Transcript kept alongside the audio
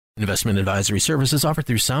Investment advisory services offered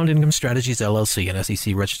through Sound Income Strategies, LLC, an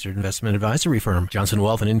SEC-registered investment advisory firm. Johnson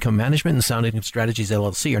Wealth and Income Management and Sound Income Strategies,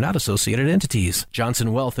 LLC are not associated entities.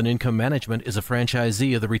 Johnson Wealth and Income Management is a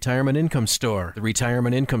franchisee of the Retirement Income Store. The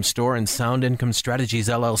Retirement Income Store and Sound Income Strategies,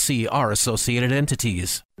 LLC are associated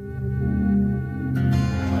entities.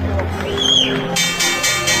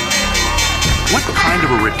 What kind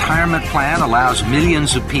of a retirement plan allows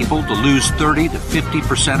millions of people to lose 30 to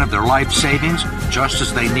 50% of their life savings just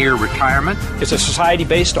as they near retirement? It's a society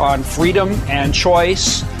based on freedom and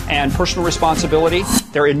choice and personal responsibility.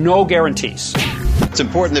 There are no guarantees. It's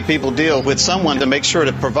important that people deal with someone to make sure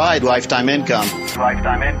to provide lifetime income.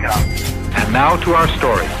 Lifetime income. And now to our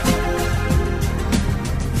story.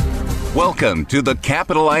 Welcome to the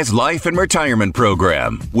Capitalized Life and Retirement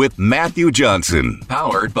Program with Matthew Johnson,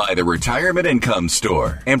 powered by the Retirement Income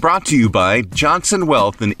Store and brought to you by Johnson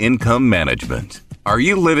Wealth and Income Management. Are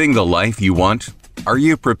you living the life you want? Are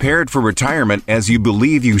you prepared for retirement as you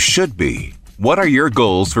believe you should be? What are your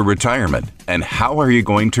goals for retirement and how are you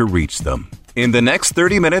going to reach them? In the next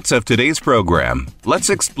 30 minutes of today's program, let's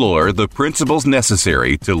explore the principles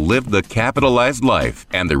necessary to live the capitalized life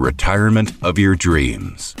and the retirement of your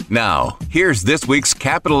dreams. Now, here's this week's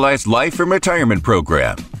Capitalized Life and Retirement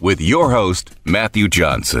Program with your host, Matthew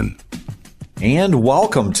Johnson. And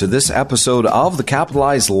welcome to this episode of the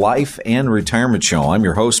Capitalized Life and Retirement Show. I'm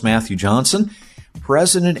your host, Matthew Johnson,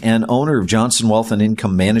 president and owner of Johnson Wealth and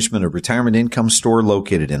Income Management, a retirement income store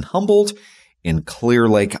located in Humboldt, in Clear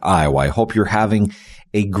Lake, Iowa. I hope you're having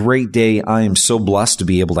a great day. I am so blessed to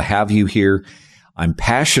be able to have you here. I'm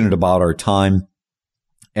passionate about our time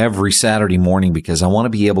every Saturday morning because I want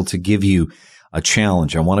to be able to give you a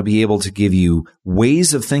challenge. I want to be able to give you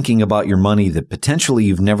ways of thinking about your money that potentially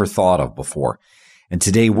you've never thought of before. And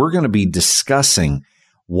today we're going to be discussing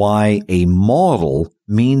why a model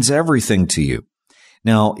means everything to you.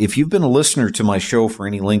 Now, if you've been a listener to my show for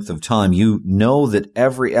any length of time, you know that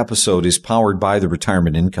every episode is powered by the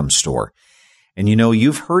Retirement Income Store. And you know,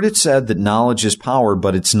 you've heard it said that knowledge is power,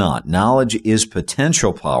 but it's not. Knowledge is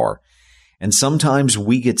potential power. And sometimes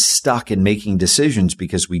we get stuck in making decisions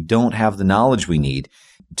because we don't have the knowledge we need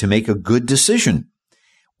to make a good decision.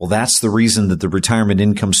 Well, that's the reason that the Retirement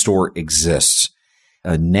Income Store exists.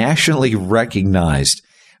 A nationally recognized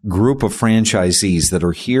group of franchisees that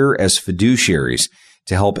are here as fiduciaries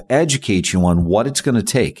to help educate you on what it's going to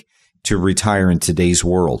take to retire in today's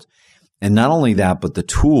world. And not only that, but the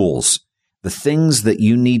tools, the things that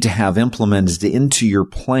you need to have implemented into your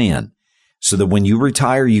plan so that when you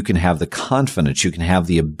retire, you can have the confidence, you can have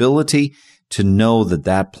the ability to know that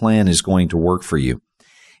that plan is going to work for you.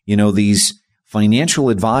 You know, these financial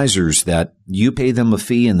advisors that you pay them a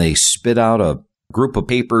fee and they spit out a group of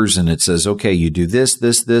papers and it says, okay, you do this,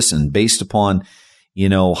 this, this, and based upon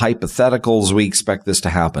hypotheticals, we expect this to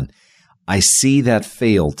happen. I see that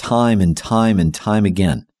fail time and time and time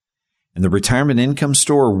again. In the Retirement Income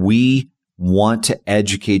Store, we want to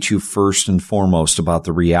educate you first and foremost about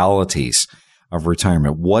the realities of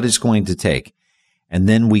retirement, what it's going to take. And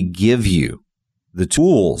then we give you the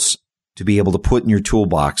tools to be able to put in your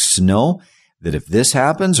toolbox to know that if this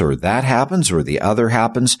happens or that happens or the other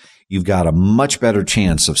happens, you've got a much better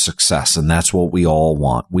chance of success. And that's what we all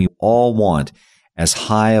want. We all want as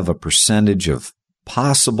high of a percentage of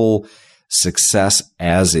possible success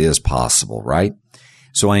as is possible, right?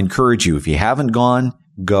 So I encourage you, if you haven't gone,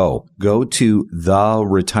 go to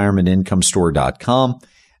theretirementincomestore.com.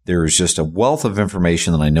 There is just a wealth of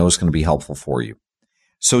information that I know is going to be helpful for you.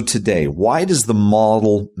 So today, why does the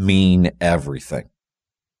model mean everything?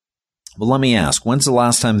 Well, let me ask, when's the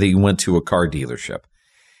last time that you went to a car dealership?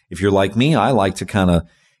 If you're like me, I like to kind of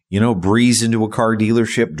breeze into a car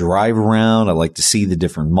dealership, drive around. I like to see the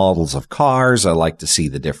different models of cars. I like to see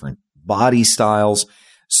the different body styles.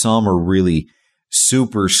 Some are really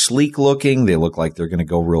super sleek looking. They look like they're going to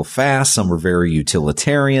go real fast. Some are very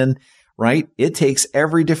utilitarian, right? It takes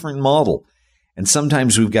every different model. And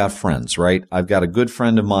sometimes we've got friends, right? I've got a good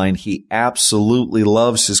friend of mine. He absolutely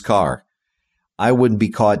loves his car. I wouldn't be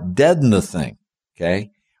caught dead in the thing,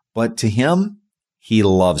 okay? But to him, he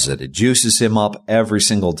loves it. It juices him up every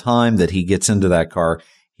single time that he gets into that car.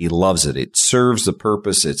 He loves it. It serves the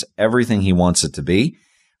purpose. It's everything he wants it to be.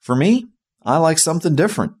 For me, I like something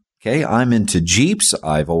different. Okay. I'm into Jeeps.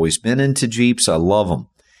 I've always been into Jeeps. I love them.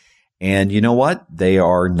 And you know what? They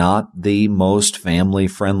are not the most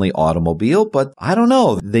family-friendly automobile, but I don't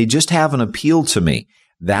know. They just have an appeal to me.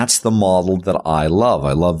 That's the model that I love.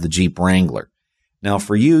 I love the Jeep Wrangler. Now,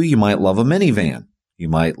 for you, you might love a minivan. You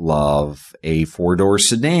might love a four-door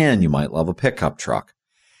sedan. You might love a pickup truck.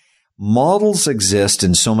 Models exist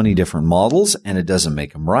in so many different models, and it doesn't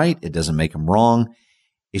make them right. It doesn't make them wrong.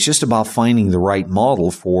 It's just about finding the right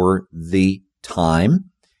model for the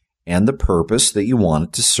time and the purpose that you want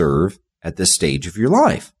it to serve at this stage of your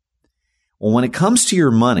life. Well, when it comes to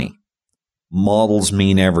your money, models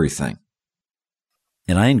mean everything.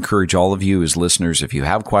 And I encourage all of you as listeners, if you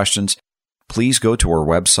have questions, please go to our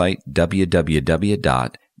website,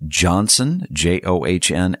 www.johnson,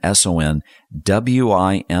 JOHNSON,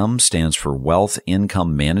 WIM stands for Wealth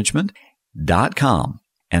Income Management.com,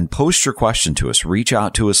 and post your question to us. Reach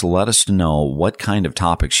out to us. Let us know what kind of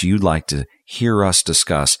topics you'd like to hear us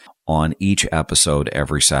discuss on each episode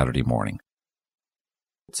every Saturday morning.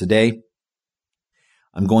 Today,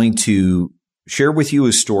 I'm going to share with you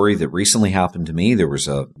a story that recently happened to me. There was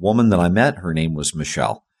a woman that I met. Her name was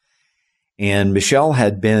Michelle. And Michelle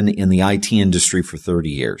had been in the IT industry for 30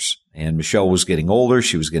 years. And Michelle was getting older.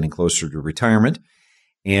 She was getting closer to retirement.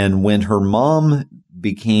 And when her mom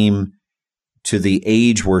became to the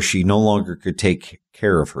age where she no longer could take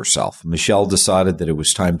care of herself, Michelle decided that it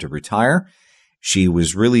was time to retire. She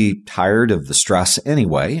was really tired of the stress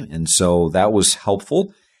anyway, and so that was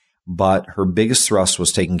helpful. But her biggest thrust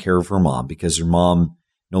was taking care of her mom because her mom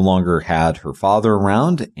no longer had her father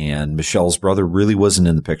around, and Michelle's brother really wasn't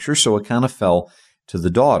in the picture, so it kind of fell to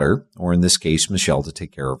the daughter, or in this case, Michelle, to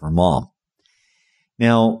take care of her mom.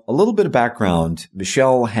 Now, a little bit of background.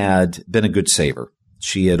 Michelle had been a good saver.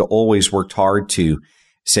 She had always worked hard to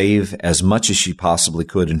save as much as she possibly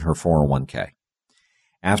could in her 401k.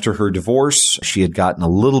 After her divorce, she had gotten a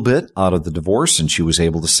little bit out of the divorce, and she was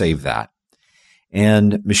able to save that.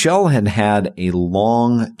 And Michelle had had a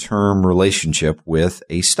long-term relationship with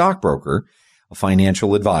a stockbroker, a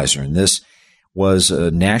financial advisor. And this was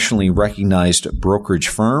a nationally recognized brokerage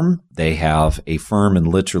firm. They have a firm in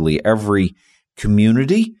literally every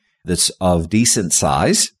community that's of decent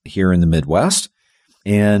size here in the Midwest.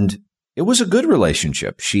 And it was a good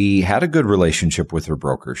relationship. She had a good relationship with her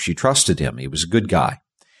broker. She trusted him. He was a good guy.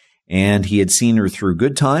 And he had seen her through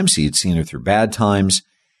good times. He had seen her through bad times.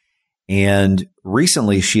 And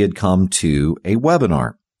recently she had come to a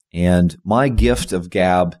webinar. And my gift of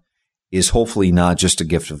gab is hopefully not just a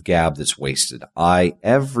gift of gab that's wasted. I,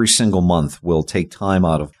 every single month, will take time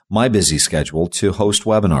out of my busy schedule to host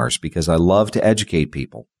webinars because I love to educate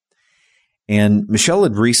people. And Michelle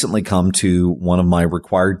had recently come to one of my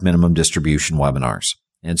required minimum distribution webinars.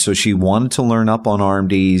 And so she wanted to learn up on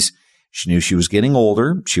RMDs. She knew she was getting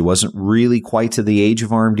older. She wasn't really quite to the age of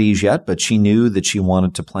RMDs yet, but she knew that she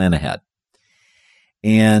wanted to plan ahead.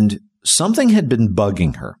 And something had been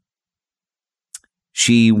bugging her.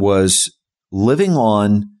 She was living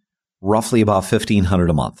on roughly about $1,500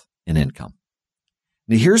 a month in income.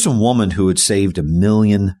 Now, here's a woman who had saved $1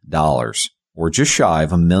 million, or just shy of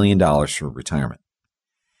 $1 million for retirement.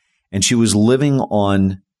 And she was living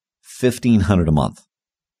on $1,500 a month.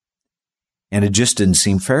 And it just didn't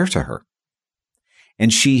seem fair to her.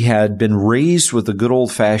 And she had been raised with a good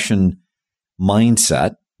old-fashioned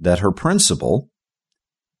mindset that her principal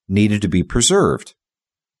needed to be preserved.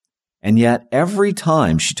 And yet, every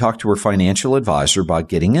time she talked to her financial advisor about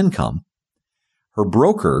getting income, her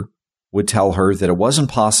broker would tell her that it wasn't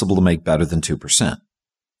possible to make better than 2%.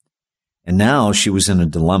 And now she was in a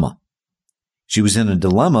dilemma. She was in a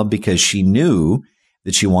dilemma because she knew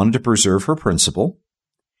that she wanted to preserve her principal.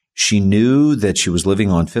 She knew that she was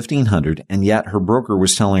living on $1,500, and yet her broker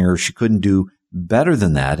was telling her she couldn't do better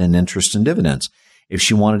than that in interest and dividends. If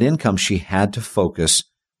she wanted income, she had to focus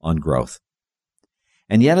on growth.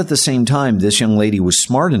 And yet at the same time, this young lady was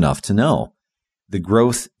smart enough to know the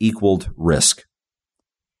growth equaled risk.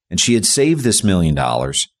 And she had saved this $1 million,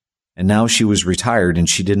 and now she was retired and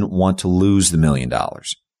she didn't want to lose the $1 million.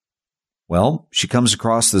 Well, she comes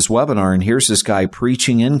across this webinar, and here's this guy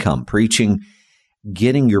preaching income, preaching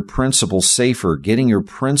getting your principal safer, getting your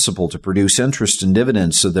principal to produce interest and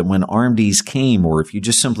dividends so that when RMDs came, or if you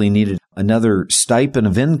just simply needed another stipend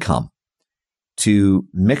of income to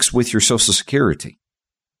mix with your Social Security,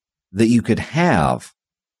 that you could have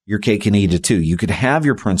your cake and eat it too. You could have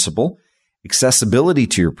your principal, accessibility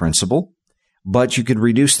to your principal, but you could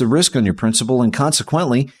reduce the risk on your principal and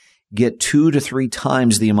consequently get 2 to 3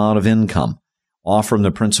 times the amount of income off from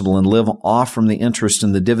the principal and live off from the interest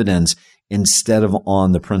and the dividends instead of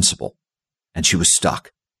on the principal. And she was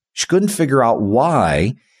stuck. She couldn't figure out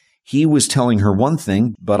why he was telling her one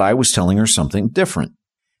thing, but I was telling her something different.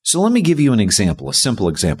 So let me give you an example, a simple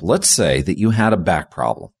example. Let's say that you had a back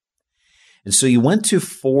problem. And so you went to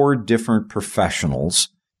 4 different professionals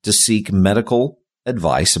to seek medical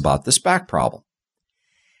advice about this back problem.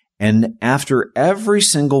 And after every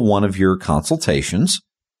single one of your consultations,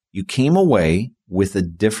 you came away with a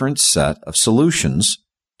different set of solutions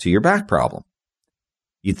to your back problem.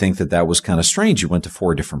 You'd think that that was kind of strange. You went to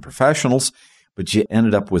 4 different professionals, but you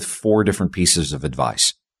ended up with 4 different pieces of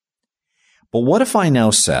advice. But what if I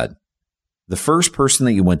now said the first person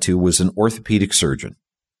that you went to was an orthopedic surgeon?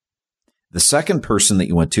 The second person that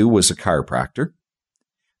you went to was a chiropractor.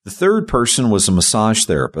 The third person was a massage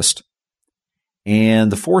therapist.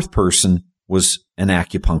 And the fourth person was an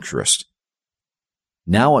acupuncturist.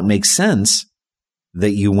 Now it makes sense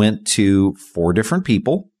that you went to 4 different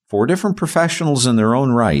people, 4 different professionals in their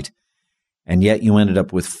own right, and yet you ended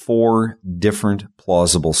up with 4 different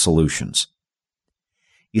plausible solutions.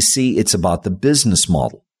 You see, it's about the business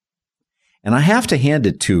model. And I have to hand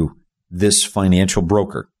it to this financial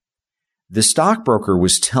broker. The stockbroker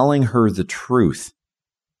was telling her the truth.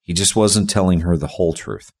 He just wasn't telling her the whole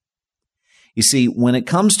truth. You see, when it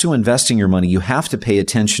comes to investing your money, you have to pay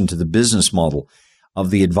attention to the business model of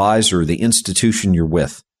the advisor, the institution you're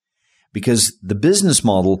with, because the business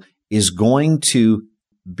model is going to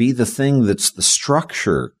be the thing that's the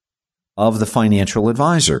structure of the financial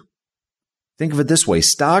advisor. Think of it this way.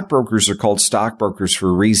 Stockbrokers are called stockbrokers for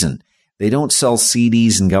a reason. They don't sell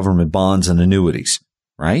CDs and government bonds and annuities,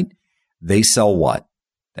 right? They sell what?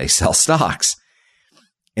 They sell stocks.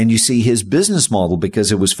 And you see his business model, because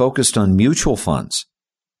it was focused on mutual funds.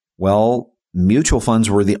 Well, mutual funds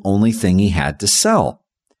were the only thing he had to sell.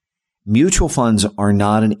 Mutual funds are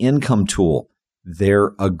not an income tool.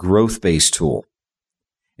 They're a growth-based tool.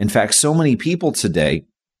 In fact, so many people today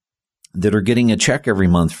that are getting a check every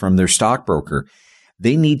month from their stockbroker,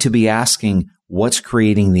 they need to be asking what's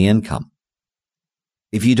creating the income.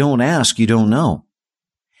 If you don't ask, you don't know.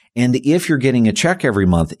 And if you're getting a check every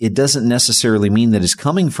month, it doesn't necessarily mean that it's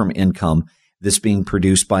coming from income that's being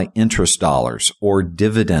produced by interest dollars or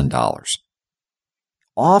dividend dollars.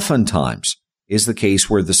 Oftentimes is the case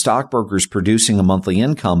where the stockbroker is producing a monthly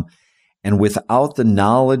income, and without the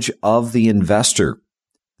knowledge of the investor,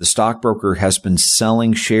 the stockbroker has been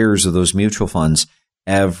selling shares of those mutual funds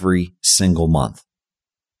every single month.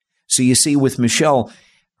 So you see, with Michelle,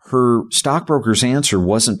 her stockbroker's answer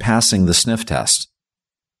wasn't passing the sniff test.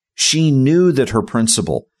 She knew that her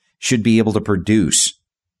principal should be able to produce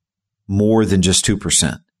more than just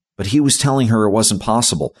 2%, but he was telling her it wasn't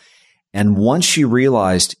possible. And once she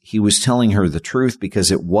realized he was telling her the truth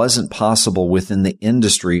because it wasn't possible within the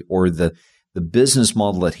industry or the business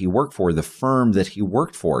model that he worked for, the firm that he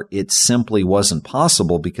worked for, it simply wasn't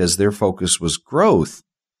possible because their focus was growth.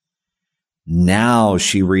 Now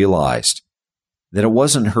she realized that it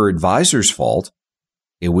wasn't her advisor's fault.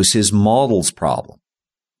 It was his model's problem.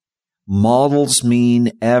 Models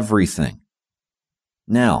mean everything.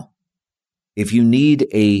 Now, if you need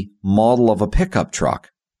a model of a pickup truck,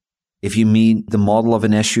 if you need the model of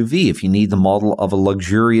an SUV, if you need the model of a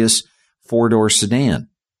luxurious 4-door sedan,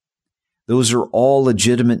 those are all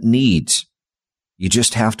legitimate needs. You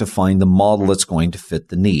just have to find the model that's going to fit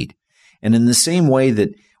the need. And in the same way that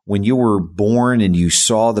when you were born and you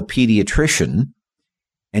saw the pediatrician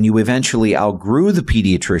and you eventually outgrew the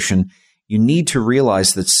pediatrician, you need to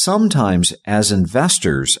realize that sometimes as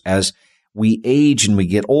investors, as we age and we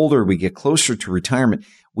get older, we get closer to retirement,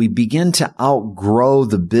 we begin to outgrow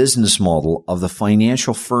the business model of the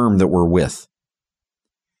financial firm that we're with.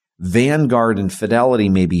 Vanguard and Fidelity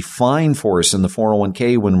may be fine for us in the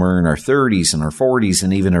 401k when we're in our 30s and our 40s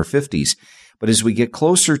and even our 50s. But as we get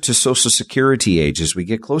closer to Social Security age, as we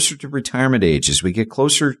get closer to retirement age, as we get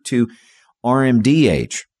closer to RMD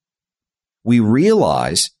age, we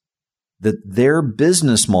realize that their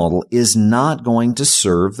business model is not going to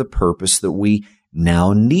serve the purpose that we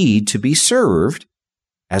now need to be served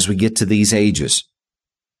as we get to these ages.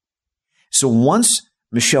 So once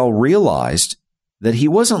Michelle realized that he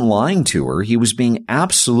wasn't lying to her, he was being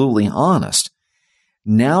absolutely honest,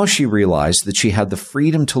 now she realized that she had the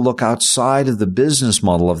freedom to look outside of the business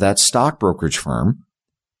model of that stock brokerage firm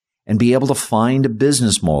and be able to find a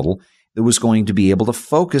business model that was going to be able to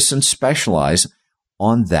focus and specialize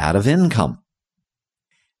on that of income.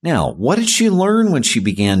 Now, what did she learn when she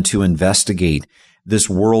began to investigate this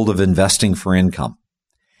world of investing for income?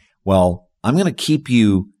 Well, I'm going to keep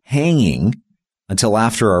you hanging until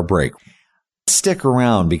after our break. Stick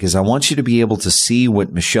around because I want you to be able to see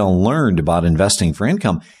what Michelle learned about investing for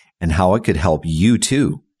income and how it could help you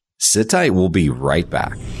too. Sit tight. We'll be right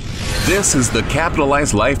back. This is the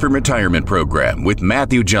Capitalized Life and Retirement Program with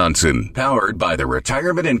Matthew Johnson, powered by the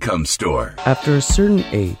Retirement Income Store. After a certain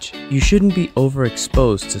age, you shouldn't be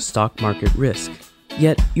overexposed to stock market risk.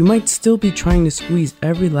 Yet, you might still be trying to squeeze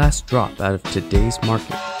every last drop out of today's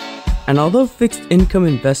market. And although fixed income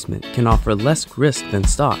investment can offer less risk than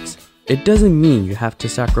stocks, it doesn't mean you have to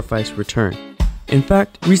sacrifice return. In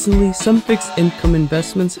fact, recently some fixed income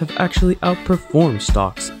investments have actually outperformed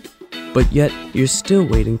stocks, but yet you're still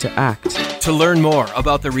waiting to act. To learn more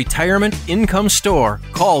about the Retirement Income Store,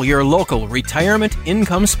 call your local retirement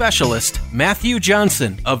income specialist, Matthew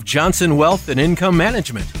Johnson of Johnson Wealth and Income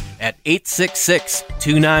Management at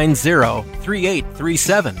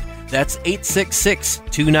 866-290-3837. That's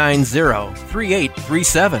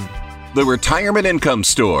 866-290-3837. The Retirement Income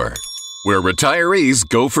Store, where retirees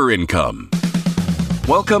go for income.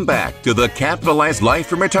 Welcome back to the Capitalized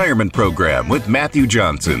Life and Retirement Program with Matthew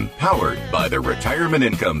Johnson, powered by the Retirement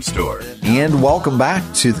Income Store. And welcome back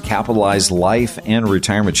to the Capitalized Life and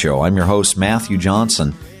Retirement Show. I'm your host, Matthew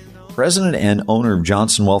Johnson, president and owner of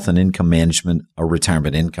Johnson Wealth and Income Management, a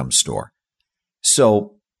retirement income store.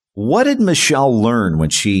 So what did Michelle learn when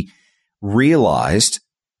she realized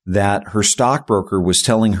that her stockbroker was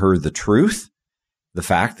telling her the truth? The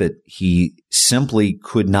fact that he simply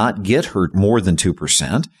could not get her more than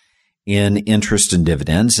 2% in interest and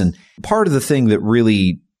dividends. And part of the thing that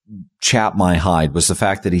really chapped my hide was the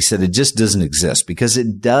fact that he said it just doesn't exist, because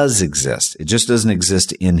it does exist. It just doesn't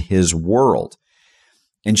exist in his world.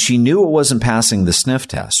 And she knew it wasn't passing the sniff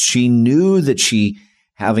test. She knew that she,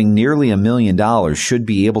 having nearly $1 million, should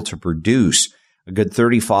be able to produce a good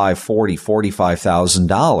 $35,000, $40,000,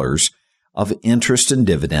 $45,000 of interest and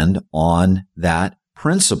dividend on that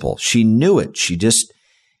principle. She knew it. She just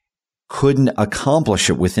couldn't accomplish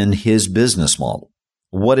it within his business model.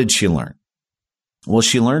 What did she learn? Well,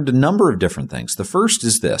 she learned a number of different things. The first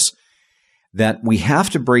is this, that we have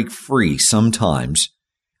to break free sometimes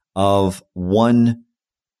of one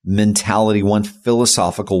mentality, one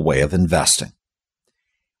philosophical way of investing.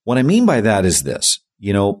 What I mean by that is this,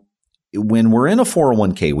 when we're in a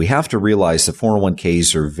 401k, we have to realize that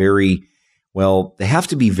 401ks are they have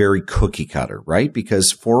to be very cookie cutter, right?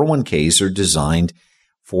 Because 401ks are designed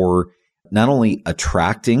for not only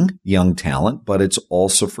attracting young talent, but it's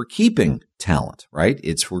also for keeping talent, right?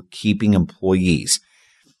 It's for keeping employees.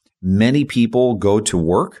 Many people go to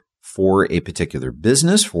work for a particular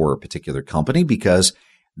business, for a particular company, because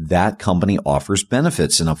that company offers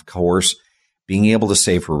benefits. And of course, being able to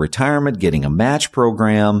save for retirement, getting a match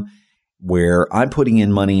program where I'm putting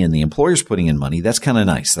in money and the employer's putting in money, that's kind of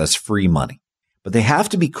nice. That's free money. But they have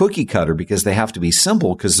to be cookie cutter because they have to be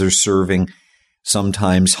simple, because they're serving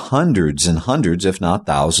sometimes hundreds and hundreds, if not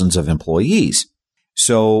thousands, of employees.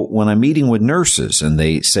 So when I'm meeting with nurses and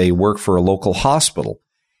they say work for a local hospital,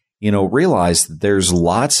 realize that there's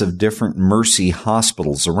lots of different Mercy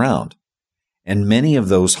hospitals around. And many of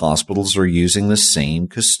those hospitals are using the same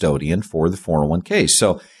custodian for the 401k.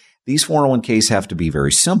 So these 401ks have to be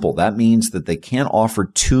very simple. That means that they can't offer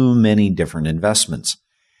too many different investments.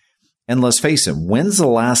 And let's face it, when's the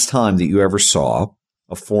last time that you ever saw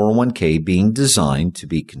a 401k being designed to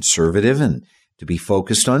be conservative and to be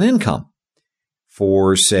focused on income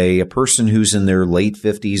for, say, a person who's in their late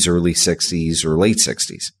 50s, early 60s, or late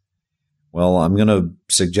 60s? Well, I'm going to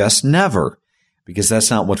suggest never, because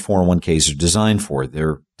that's not what 401ks are designed for.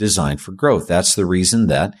 They're designed for growth. That's the reason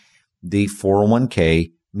that the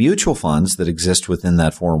 401k mutual funds that exist within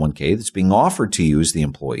that 401k that's being offered to you as the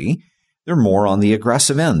employee, they're more on the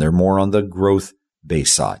aggressive end. They're more on the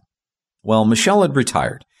growth-based side. Well, Michelle had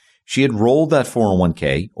retired. She had rolled that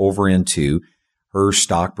 401k over into her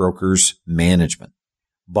stockbroker's management.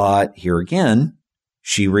 But here again,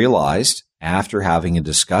 she realized after having a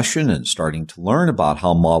discussion and starting to learn about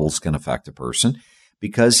how models can affect a person,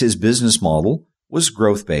 because his business model was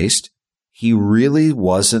growth-based, he really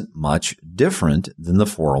wasn't much different than the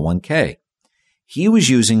 401k. He was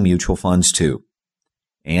using mutual funds too.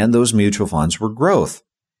 And those mutual funds were growth.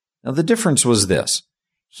 Now, the difference was this.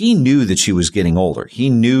 He knew that she was getting older.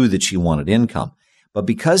 He knew that she wanted income. But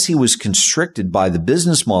because he was constricted by the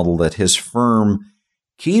business model that his firm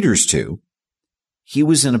caters to, he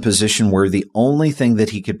was in a position where the only thing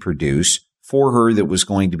that he could produce for her that was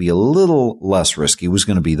going to be a little less risky was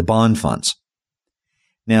going to be the bond funds.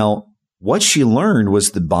 Now, what she learned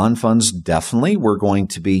was the bond funds definitely were going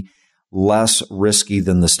to be less risky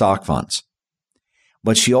than the stock funds.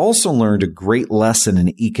 But she also learned a great lesson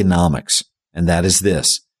in economics, and that is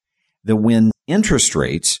this, that when interest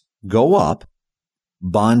rates go up,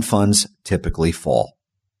 bond funds typically fall.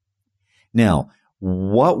 Now,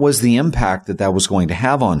 what was the impact that was going to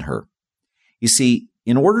have on her? You see,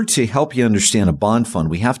 in order to help you understand a bond fund,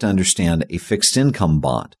 we have to understand a fixed income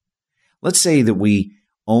bond. Let's say that we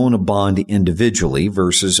own a bond individually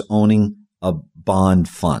versus owning a bond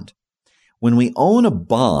fund. When we own a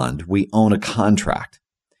bond, we own a contract.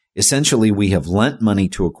 Essentially, we have lent money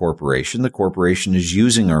to a corporation. The corporation is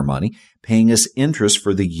using our money, paying us interest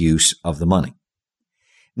for the use of the money.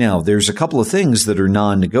 Now, there's a couple of things that are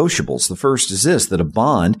non-negotiables. The first is this, that a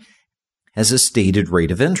bond has a stated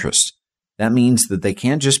rate of interest. That means that they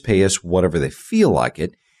can't just pay us whatever they feel like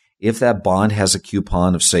it. If that bond has a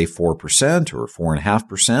coupon of, say, 4% or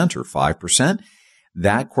 4.5% or 5%,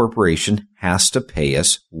 that corporation has to pay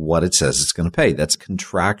us what it says it's going to pay. That's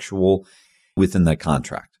contractual within that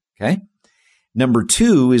contract, okay? Number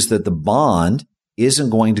two is that the bond isn't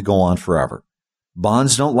going to go on forever.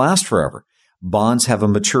 Bonds don't last forever. Bonds have a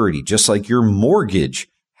maturity, just like your mortgage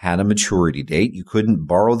had a maturity date. You couldn't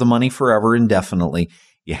borrow the money forever indefinitely.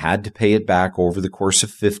 You had to pay it back over the course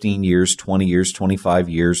of 15 years, 20 years, 25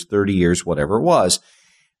 years, 30 years, whatever it was.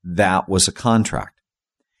 That was a contract.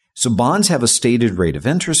 So bonds have a stated rate of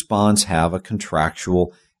interest. Bonds have a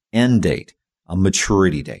contractual end date, a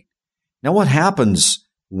maturity date. Now, what happens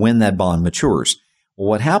when that bond matures? Well,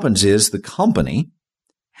 what happens is the company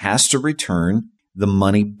has to return the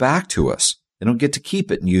money back to us. They don't get to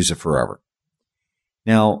keep it and use it forever.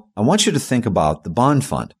 Now, I want you to think about the bond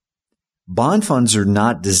fund. Bond funds are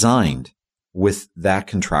not designed with that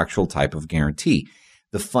contractual type of guarantee.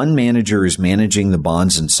 The fund manager is managing the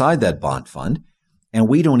bonds inside that bond fund, and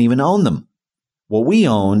we don't even own them. What we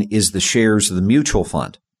own is the shares of the mutual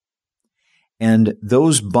fund. And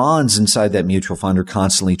those bonds inside that mutual fund are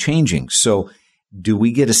constantly changing. So do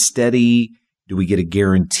we get a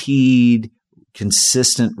guaranteed,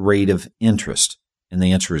 consistent rate of interest? And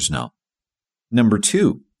the answer is no. Number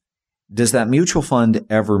two, does that mutual fund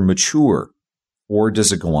ever mature, or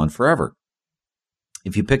does it go on forever?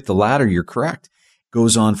 If you pick the latter, you're correct. It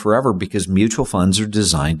goes on forever because mutual funds are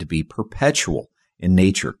designed to be perpetual in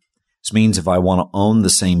nature. This means if I want to own the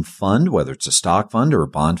same fund, whether it's a stock fund or a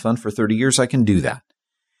bond fund for 30 years, I can do that.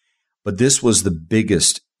 But this was the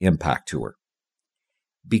biggest impact to her.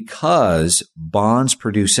 Because bonds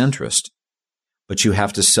produce interest, but you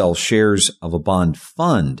have to sell shares of a bond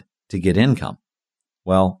fund to get income.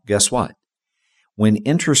 Well, guess what? When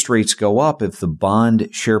interest rates go up, if the bond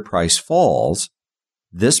share price falls,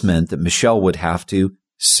 this meant that Michelle would have to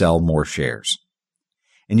sell more shares.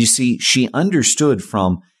 And you see, she understood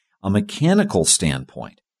from a mechanical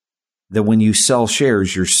standpoint that when you sell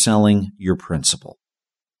shares, you're selling your principal.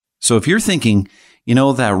 So if you're thinking,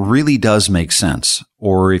 that really does make sense,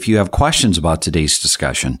 or if you have questions about today's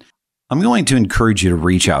discussion, I'm going to encourage you to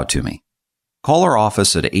reach out to me. Call our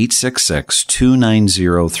office at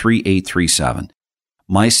 866-290-3837.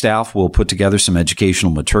 My staff will put together some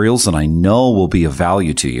educational materials that I know will be of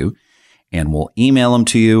value to you, and we'll email them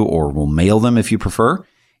to you or we'll mail them if you prefer.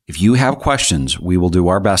 If you have questions, we will do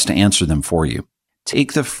our best to answer them for you.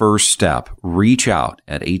 Take the first step. Reach out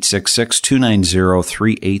at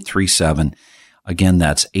 866-290-3837. Again,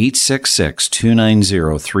 that's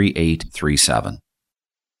 866-290-3837.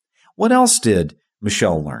 What else did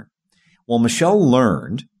Michelle learn? Well, Michelle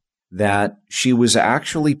learned that she was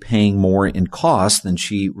actually paying more in cost than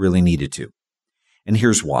she really needed to. And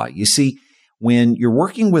here's why. You see, when you're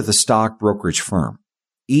working with a stock brokerage firm,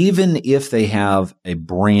 even if they have a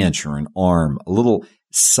branch or an arm, a little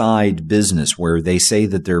side business where they say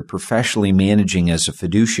that they're professionally managing as a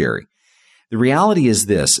fiduciary, the reality is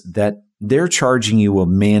this, that they're charging you a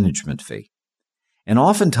management fee. And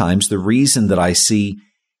oftentimes the reason that I see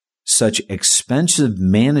such expensive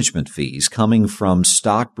management fees coming from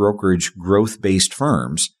stock brokerage growth-based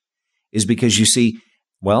firms is because you see,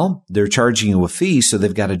 they're charging you a fee, so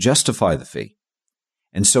they've got to justify the fee.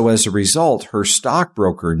 And so as a result, her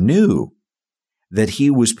stockbroker knew that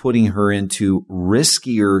he was putting her into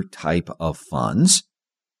riskier type of funds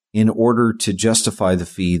in order to justify the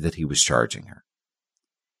fee that he was charging her.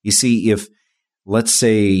 You see, if, let's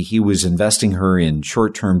say, he was investing her in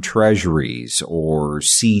short-term treasuries or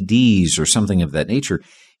CDs or something of that nature,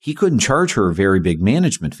 he couldn't charge her a very big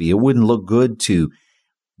management fee. It wouldn't look good to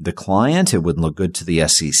the client. It wouldn't look good to the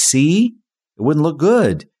SEC. It wouldn't look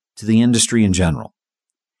good to the industry in general.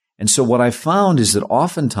 And so what I found is that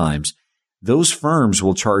oftentimes those firms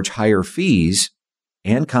will charge higher fees,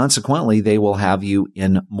 and consequently they will have you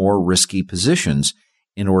in more risky positions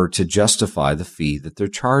in order to justify the fee that they're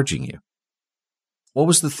charging you. What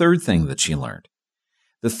was the third thing that she learned?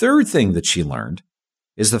 The third thing that she learned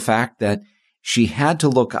is the fact that she had to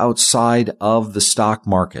look outside of the stock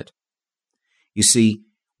market. You see,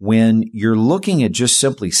 when you're looking at just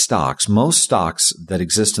simply stocks, most stocks that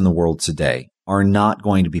exist in the world today are not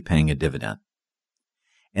going to be paying a dividend.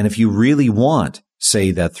 And if you really want,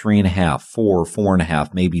 say, that 3.5%,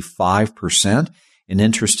 4.5%, maybe 5% in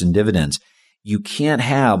interest and dividends, you can't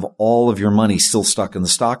have all of your money still stuck in the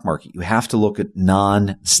stock market. You have to look at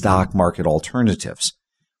non-stock market alternatives.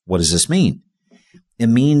 What does this mean? It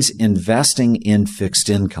means investing in fixed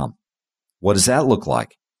income. What does that look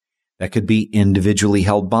like? That could be individually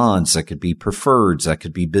held bonds. That could be preferreds. That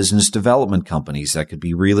could be business development companies. That could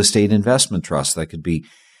be real estate investment trusts. That could be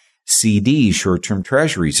CDs, short-term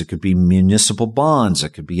treasuries. It could be municipal bonds. It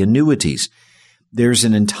could be annuities. There's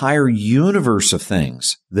an entire universe of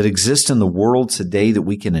things that exist in the world today that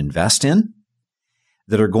we can invest in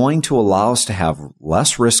that are going to allow us to have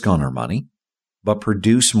less risk on our money, but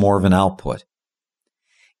produce more of an output.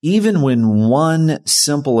 Even when one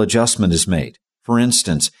simple adjustment is made, for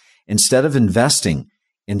instance, instead of investing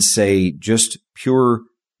in, say, just pure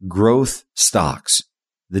growth stocks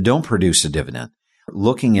that don't produce a dividend,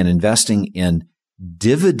 looking at investing in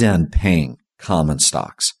dividend-paying common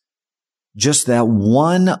stocks, just that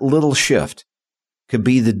one little shift could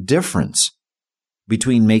be the difference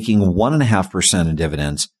between making 1.5% in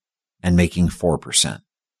dividends and making 4%.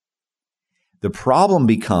 The problem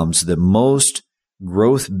becomes that most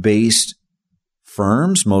growth-based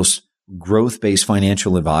firms, most growth-based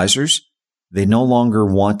financial advisors, they no longer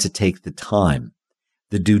want to take the time,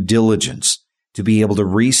 the due diligence to be able to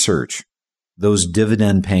research those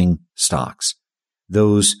dividend-paying stocks,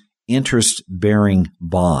 those interest-bearing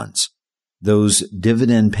bonds, those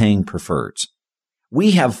dividend-paying preferreds.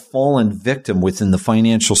 We have fallen victim within the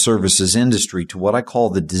financial services industry to what I call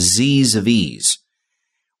the disease of ease,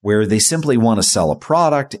 where they simply want to sell a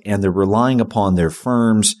product and they're relying upon their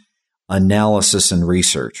firm's analysis and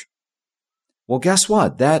research. Well, guess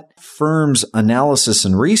what? That firm's analysis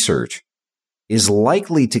and research is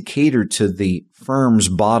likely to cater to the firm's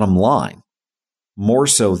bottom line more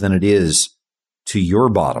so than it is to your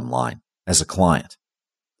bottom line as a client.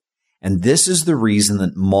 And this is the reason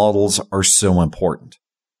that models are so important.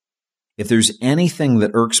 If there's anything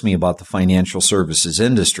that irks me about the financial services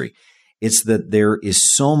industry, it's that there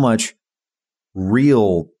is so much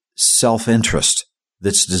real self-interest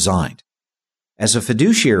that's designed. As a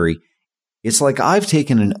fiduciary, it's like I've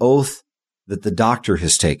taken an oath that the doctor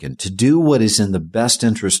has taken to do what is in the best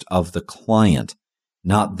interest of the client,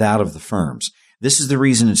 not that of the firms. This is the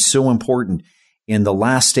reason it's so important in the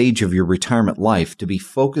last stage of your retirement life to be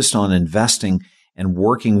focused on investing and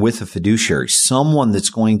working with a fiduciary, someone that's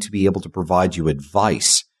going to be able to provide you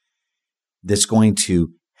advice, that's going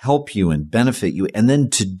to help you and benefit you, and then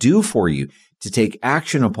to do for you, to take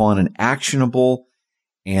action upon an actionable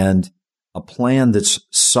and a plan that's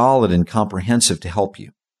solid and comprehensive to help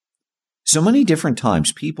you. So many different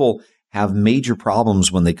times people have major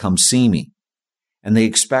problems when they come see me, and they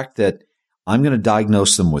expect that I'm going to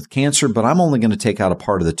diagnose them with cancer, but I'm only going to take out a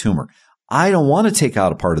part of the tumor. I don't want to take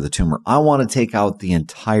out a part of the tumor. I want to take out the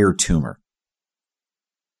entire tumor.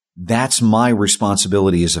 That's my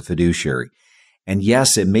responsibility as a fiduciary. And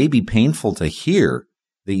yes, it may be painful to hear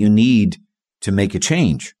that you need to make a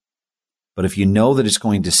change. But if you know that it's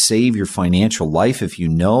going to save your financial life, if you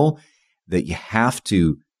know that you have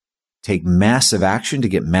to take massive action to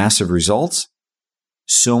get massive results,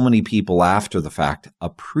 so many people after the fact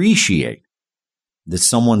appreciate that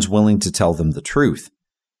someone's willing to tell them the truth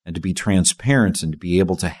and to be transparent and to be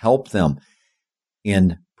able to help them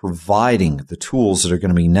in providing the tools that are going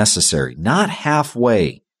to be necessary. Not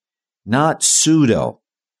halfway, not pseudo,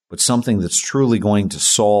 but something that's truly going to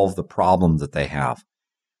solve the problem that they have.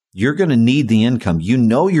 You're going to need the income. You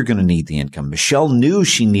know you're going to need the income. Michelle knew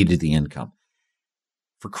she needed the income.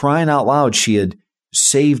 For crying out loud, she had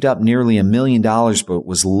saved up nearly $1 million, but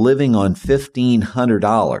was living on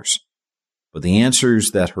 $1,500. But the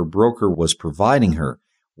answers that her broker was providing her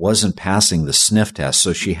wasn't passing the sniff test,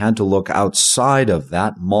 so she had to look outside of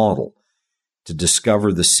that model to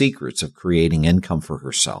discover the secrets of creating income for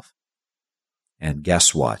herself. And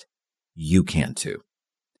guess what? You can too.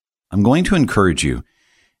 I'm going to encourage you,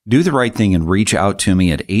 do the right thing and reach out to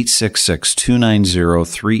me at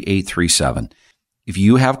 866-290-3837. If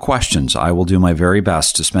you have questions, I will do my very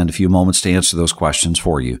best to spend a few moments to answer those questions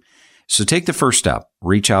for you. So take the first step.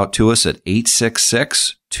 Reach out to us at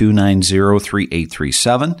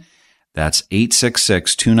 866-290-3837. That's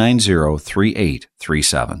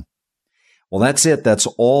 866-290-3837. Well, that's it. That's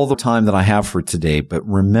all the time that I have for today. But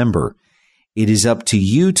remember, it is up to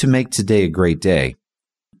you to make today a great day.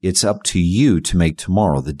 It's up to you to make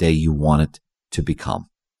tomorrow the day you want it to become.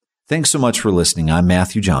 Thanks so much for listening. I'm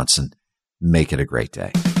Matthew Johnson. Make it a great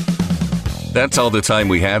day. That's all the time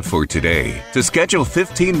we have for today. To schedule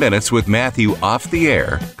 15 minutes with Matthew off the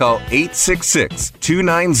air, call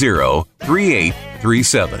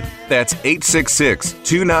 866-290-3837. That's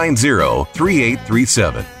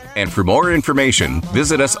 866-290-3837. And for more information,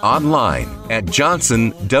 visit us online at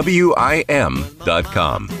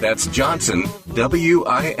johnsonwim.com. That's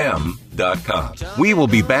johnsonwim.com. capitalizedlifeandretirement.com. We will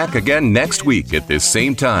be back again next week at this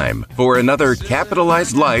same time for another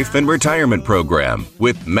Capitalized Life and Retirement program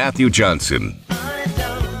with Matthew Johnson.